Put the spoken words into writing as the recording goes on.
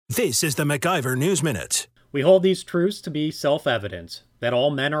This is the MacIver News Minute. We hold these truths to be self-evident, that all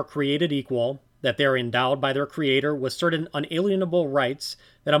men are created equal, that they are endowed by their Creator with certain unalienable rights,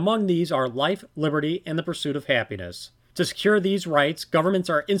 that among these are life, liberty, and the pursuit of happiness. To secure these rights, governments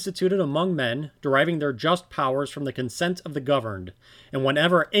are instituted among men, deriving their just powers from the consent of the governed, and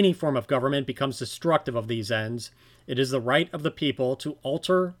whenever any form of government becomes destructive of these ends, it is the right of the people to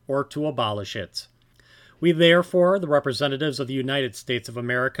alter or to abolish it. We therefore, the representatives of the United States of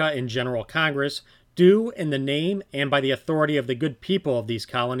America in General Congress, do, in the name and by the authority of the good people of these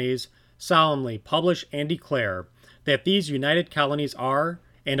colonies, solemnly publish and declare that these United Colonies are,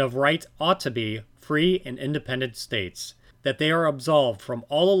 and of right ought to be, free and independent states, that they are absolved from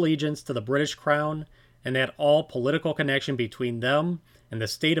all allegiance to the British Crown, and that all political connection between them and the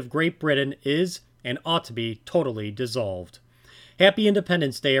state of Great Britain is and ought to be totally dissolved. Happy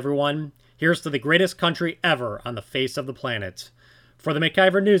Independence Day, everyone. Here's to the greatest country ever on the face of the planet. For the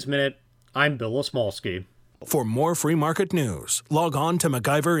MacIver News Minute, I'm Bill Osmolsky. For more free market news, log on to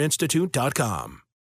MacIverinstitute.com.